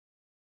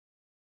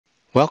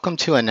Welcome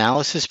to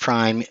Analysis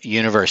Prime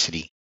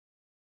University.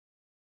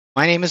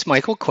 My name is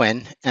Michael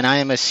Quinn, and I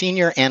am a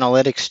Senior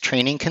Analytics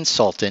Training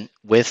Consultant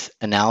with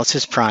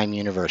Analysis Prime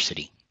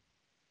University.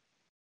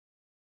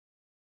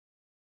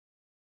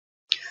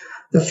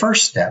 The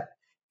first step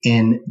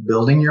in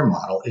building your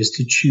model is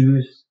to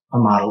choose a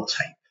model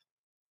type.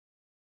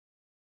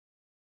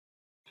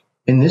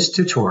 In this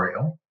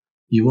tutorial,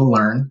 you will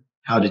learn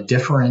how to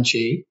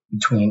differentiate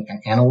between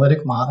an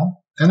analytic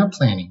model and a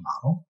planning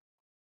model,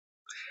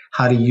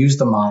 how to use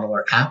the model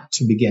or app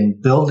to begin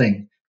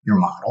building your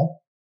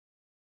model,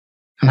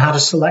 and how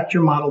to select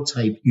your model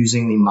type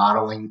using the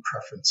modeling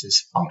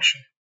preferences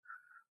function.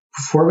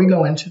 Before we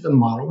go into the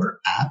model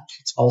or app,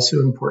 it's also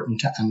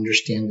important to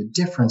understand the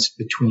difference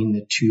between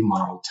the two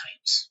model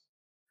types.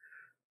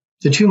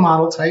 The two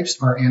model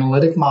types are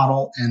analytic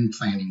model and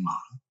planning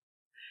model.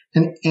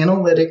 An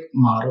analytic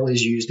model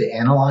is used to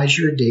analyze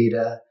your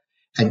data,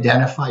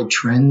 identify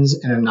trends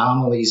and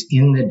anomalies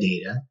in the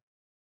data.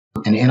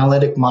 An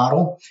analytic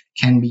model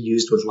can be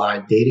used with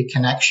live data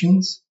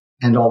connections,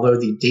 and although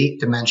the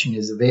date dimension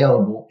is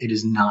available, it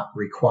is not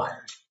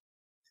required.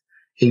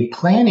 A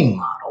planning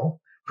model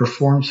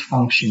performs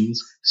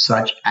functions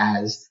such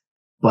as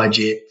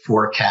budget,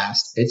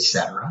 forecast,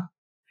 etc.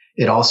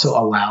 It also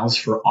allows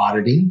for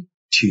auditing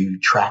to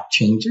track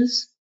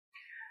changes.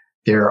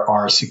 There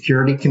are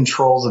security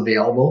controls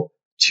available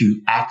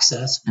to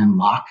access and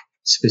lock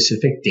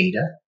specific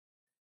data,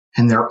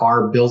 and there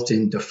are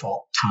built-in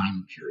default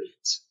time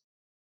periods.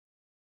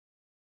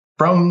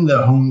 From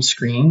the home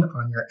screen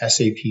on your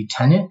SAP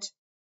tenant,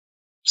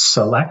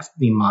 select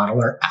the model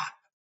or app.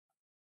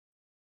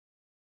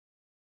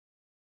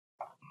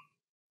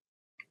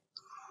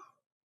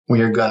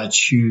 We are going to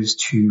choose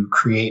to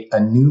create a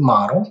new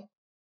model,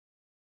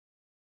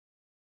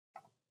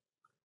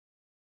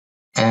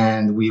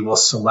 and we will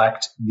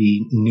select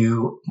the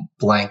new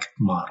blank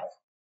model.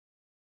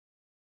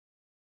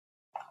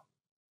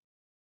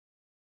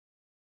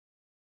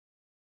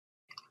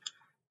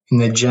 In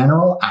the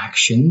general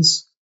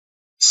actions,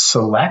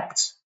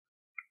 select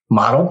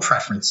model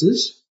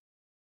preferences.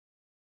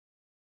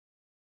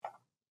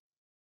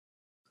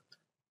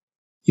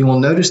 You will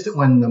notice that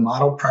when the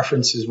model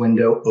preferences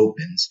window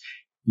opens,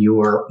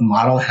 your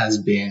model has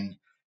been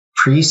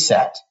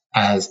preset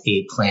as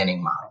a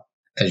planning model,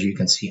 as you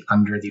can see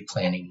under the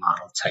planning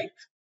model type.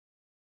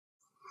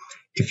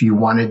 If you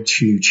wanted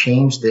to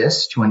change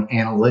this to an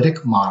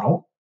analytic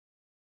model,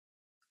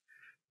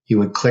 you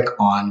would click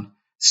on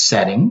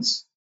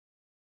Settings.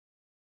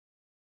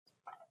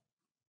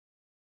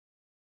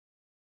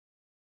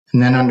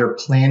 And then under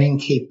Planning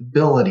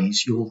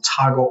Capabilities, you will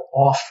toggle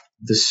off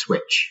the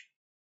switch.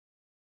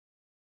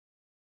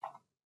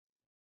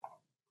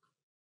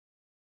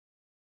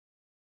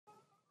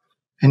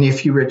 And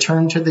if you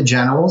return to the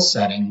general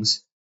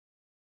settings,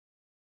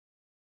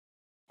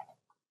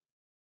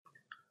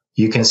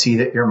 you can see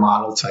that your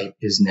model type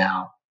is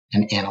now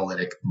an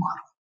analytic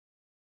model.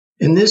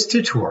 In this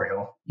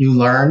tutorial, you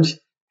learned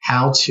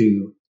how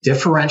to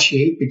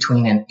differentiate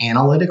between an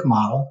analytic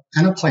model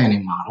and a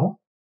planning model,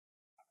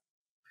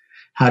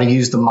 how to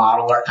use the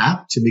model or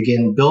app to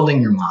begin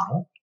building your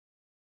model,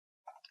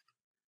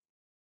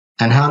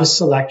 and how to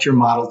select your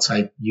model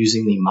type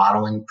using the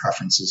modeling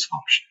preferences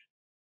function.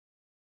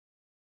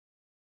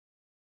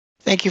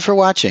 Thank you for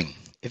watching.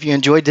 If you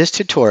enjoyed this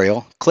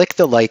tutorial, click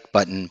the like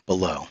button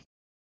below.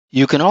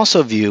 You can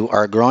also view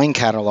our growing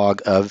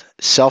catalog of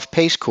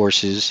self-paced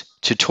courses,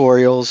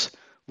 tutorials,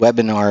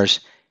 webinars,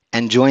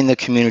 and join the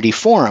community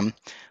forum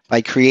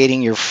by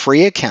creating your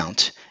free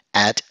account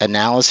at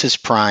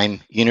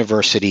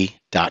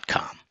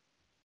analysisprimeuniversity.com.